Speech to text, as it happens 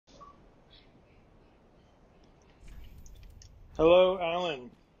Hello, Alan.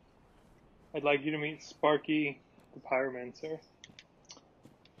 I'd like you to meet Sparky, the Pyromancer.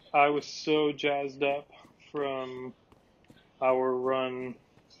 I was so jazzed up from our run,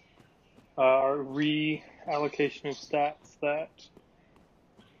 our reallocation of stats that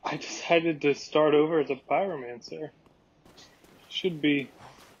I decided to start over as a Pyromancer. Should be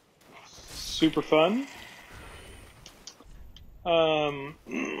super fun.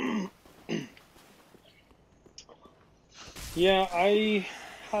 Yeah, I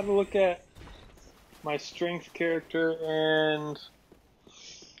had a look at my strength character, and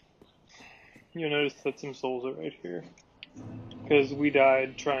you'll notice that some souls are right here because we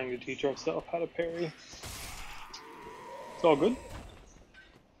died trying to teach ourselves how to parry. It's all good.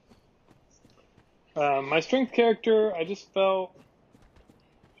 My strength character, I just felt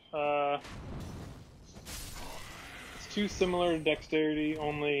it's too similar to dexterity,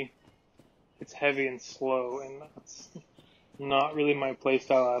 only it's heavy and slow, and that's not really my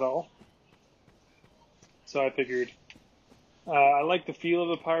playstyle at all. So I figured I like the feel of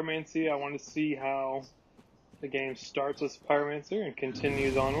the Pyromancy. I want to see how the game starts as Pyromancer and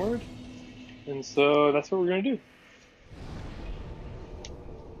continues onward. And so that's what we're going to do.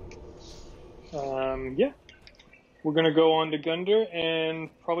 Yeah. We're going to go on to Gunder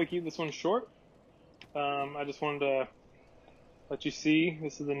and probably keep this one short. I just wanted to let you see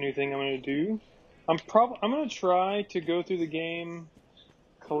this is the new thing I'm going to do. I'm going to try to go through the game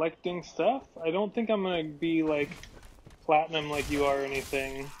collecting stuff. I don't think I'm going to be like platinum like you are or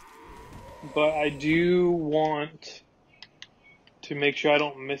anything, but I do want to make sure I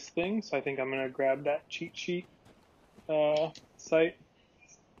don't miss things. I think I'm going to grab that cheat sheet site,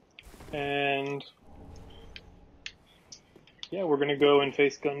 and yeah, we're going to go and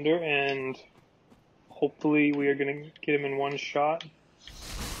face Gunder, and hopefully we are going to get him in one shot.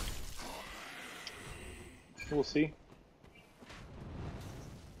 We'll see.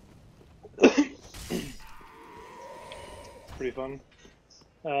 Pretty fun.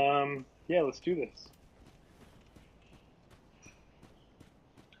 Yeah, let's do this.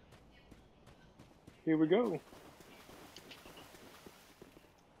 Here we go.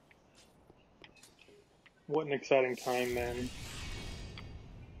 What an exciting time, man.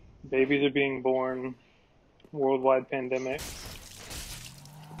 Babies are being born. Worldwide pandemic.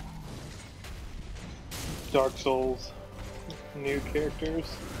 Dark Souls. New characters.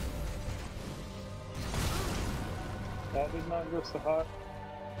 That did not go so hot.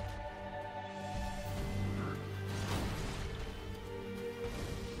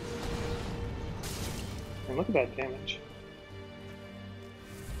 And look at that damage.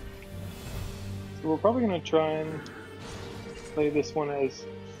 So we're probably going to try and play this one as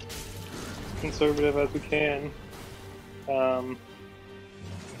conservative as we can.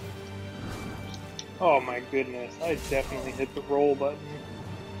 Oh my goodness, I definitely hit the roll button.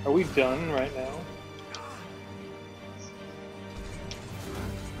 Are we done right now?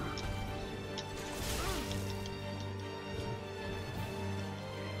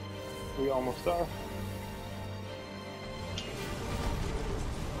 We almost are.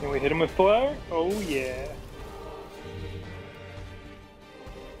 Can we hit him with fire? Oh yeah.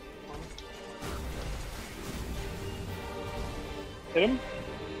 Hit him?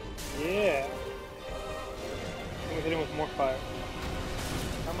 Yeah. Can we hit him with more fire?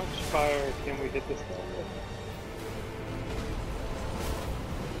 How much fire can we hit this guy with?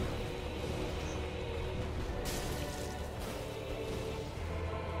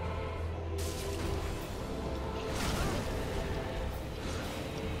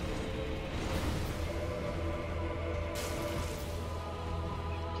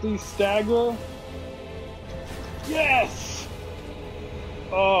 Please stagger. Yes!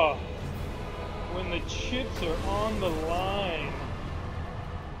 Oh, when the chips are on the line,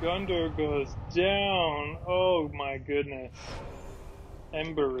 Gunder goes down. Oh my goodness.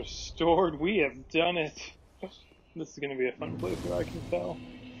 Ember restored. We have done it. This is going to be a fun playthrough, I can tell.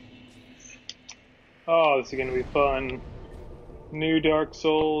 Oh, this is going to be fun. New Dark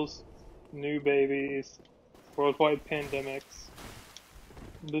Souls, new babies, worldwide pandemics.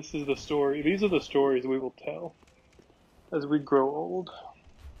 This is the story. These are the stories we will tell as we grow old.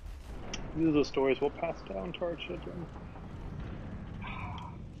 These are the stories we'll pass down to our children.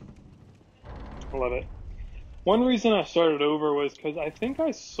 I love it. One reason I started over was because I think I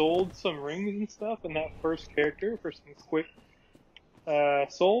sold some rings and stuff in that first character for some quick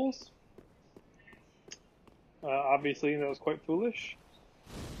souls. Obviously, that was quite foolish.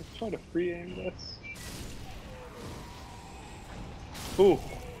 Let's try to free aim this. Ooh.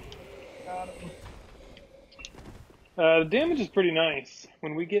 Got him. The damage is pretty nice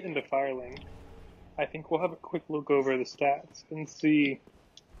when we get into Firelink. I think we'll have a quick look over the stats and see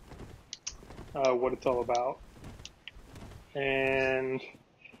what it's all about. And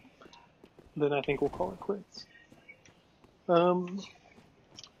then I think we'll call it quits. I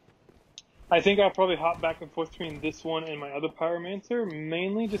think I'll probably hop back and forth between this one and my other Pyromancer,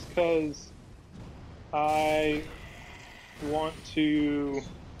 mainly just because I want to.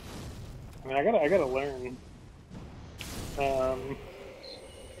 I mean, I gotta learn.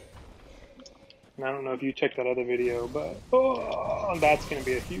 And I don't know if you checked that other video, but that's gonna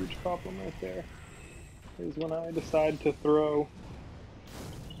be a huge problem right there. Is when I decide to throw.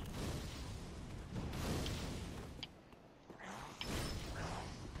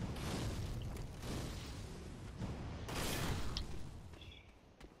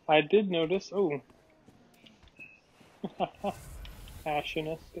 I did notice,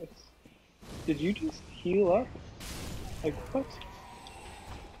 Ashenestus. Did you just heal up? Like, what?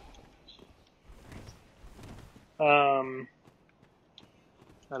 I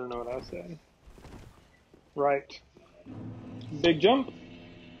don't know what I was saying. Right. Big jump.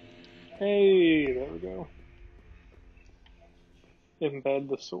 Hey, there we go. Embed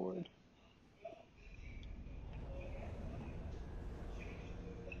the sword.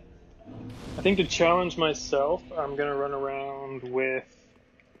 I think to challenge myself, I'm gonna run around with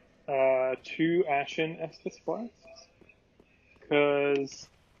 2 Ashen Estus Blasts, because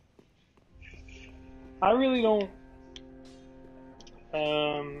I really don't.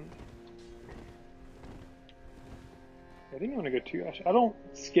 I think I'm gonna go 2 Ashen. I don't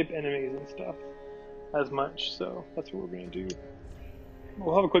skip enemies and stuff as much, so that's what we're gonna do.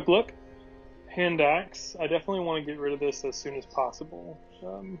 We'll have a quick look. Hand axe. I definitely want to get rid of this as soon as possible.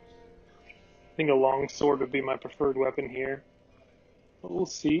 I think a long sword would be my preferred weapon here, but we'll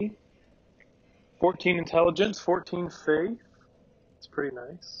see. 14 intelligence, 14 faith. It's pretty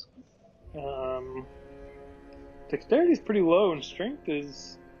nice. Dexterity is pretty low, and strength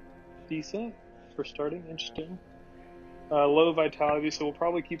is decent for starting. Interesting. Low vitality, so we'll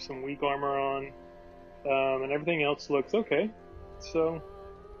probably keep some weak armor on, and everything else looks okay. So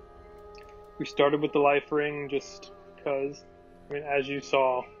we started with the life ring just because, I mean, as you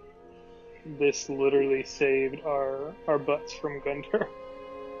saw, this literally saved our butts from Gundar.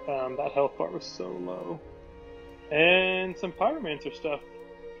 That health bar was so low. And some Pyromancer stuff.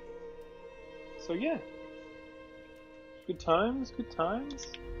 So yeah. Good times, good times.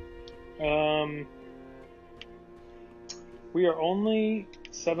 We are only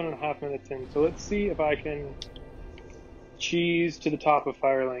 7.5 minutes in, so let's see if I can cheese to the top of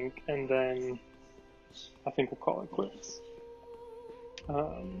Firelink, and then I think we'll call it quits.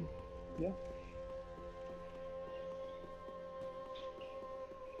 Yeah.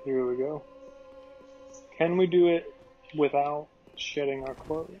 Here we go. Can we do it without shedding our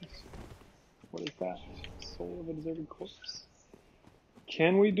clothes? What is that? Soul of a deserted corpse.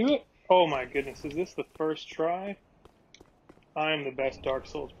 Can we do it? Oh my goodness, is this the first try? I am the best Dark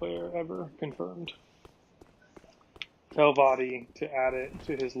Souls player ever, confirmed. Tell Vadi to add it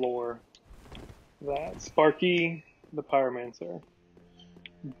to his lore that Sparky, the Pyromancer,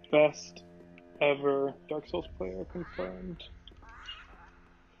 best ever Dark Souls player, confirmed.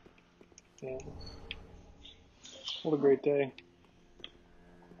 Man, what a great day.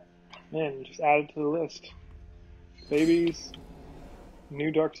 Man, just add it to the list. Babies,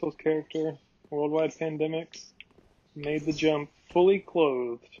 new Dark Souls character, worldwide pandemics, made the jump fully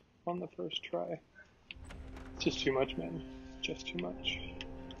clothed on the first try. It's just too much, man. Just too much.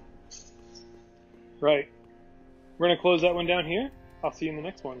 Right. We're going to close that one down here. I'll see you in the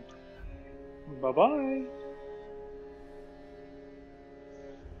next one. Bye-bye.